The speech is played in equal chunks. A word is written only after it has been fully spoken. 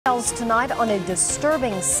details tonight on a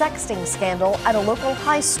disturbing sexting scandal at a local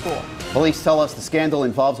high school. Police tell us the scandal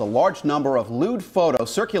involves a large number of lewd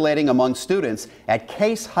photos circulating among students at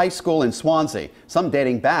Case High School in Swansea, some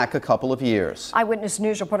dating back a couple of years. Eyewitness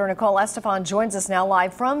News reporter Nicole Estefan joins us now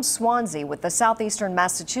live from Swansea with the Southeastern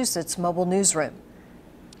Massachusetts Mobile Newsroom.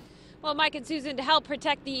 Well, Mike and Susan, to help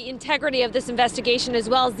protect the integrity of this investigation as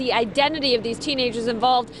well as the identity of these teenagers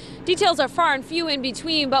involved, details are far and few in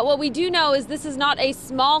between. But what we do know is this is not a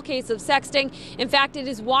small case of sexting. In fact, it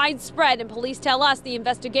is widespread, and police tell us the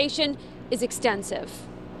investigation is extensive.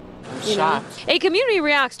 A community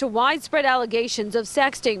reacts to widespread allegations of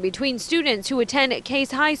sexting between students who attend Case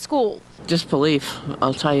High School. Disbelief,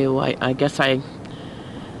 I'll tell you. I guess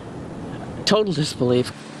total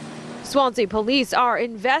disbelief. Swansea police are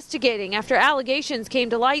investigating after allegations came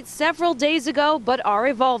to light several days ago, but are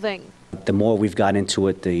evolving. The more we've got into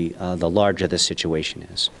it, the larger the situation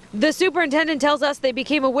is. The superintendent tells us they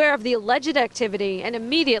became aware of the alleged activity and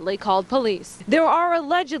immediately called police. There are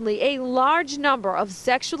allegedly a large number of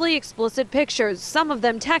sexually explicit pictures, some of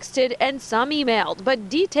them texted and some emailed, but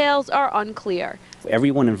details are unclear.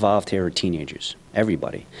 Everyone involved here are teenagers,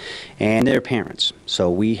 everybody, and their parents. So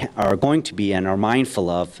we are going to be and are mindful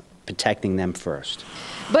of protecting them first.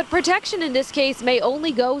 But protection in this case may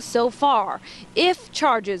only go so far. If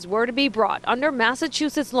charges were to be brought under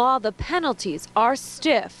Massachusetts law, the penalties are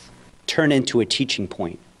stiff. Turn into a teaching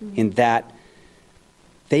point in that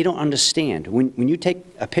they don't understand. When you take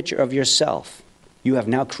a picture of yourself, you have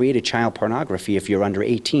now created child pornography if you're under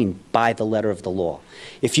 18 by the letter of the law.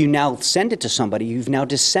 If you now send it to somebody, you've now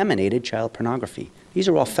disseminated child pornography. These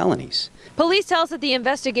are all felonies. Police tell us that the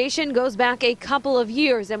investigation goes back a couple of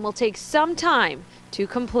years and will take some time to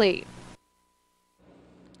complete.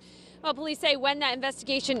 Well, police say when that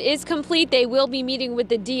investigation is complete, they will be meeting with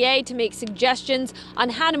the DA to make suggestions on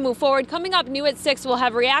how to move forward. Coming up new at 6, we'll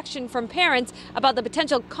have reaction from parents about the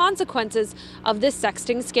potential consequences of this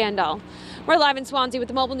sexting scandal. We're live in Swansea with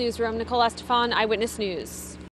the Mobile Newsroom. Nicole Estefan, Eyewitness News.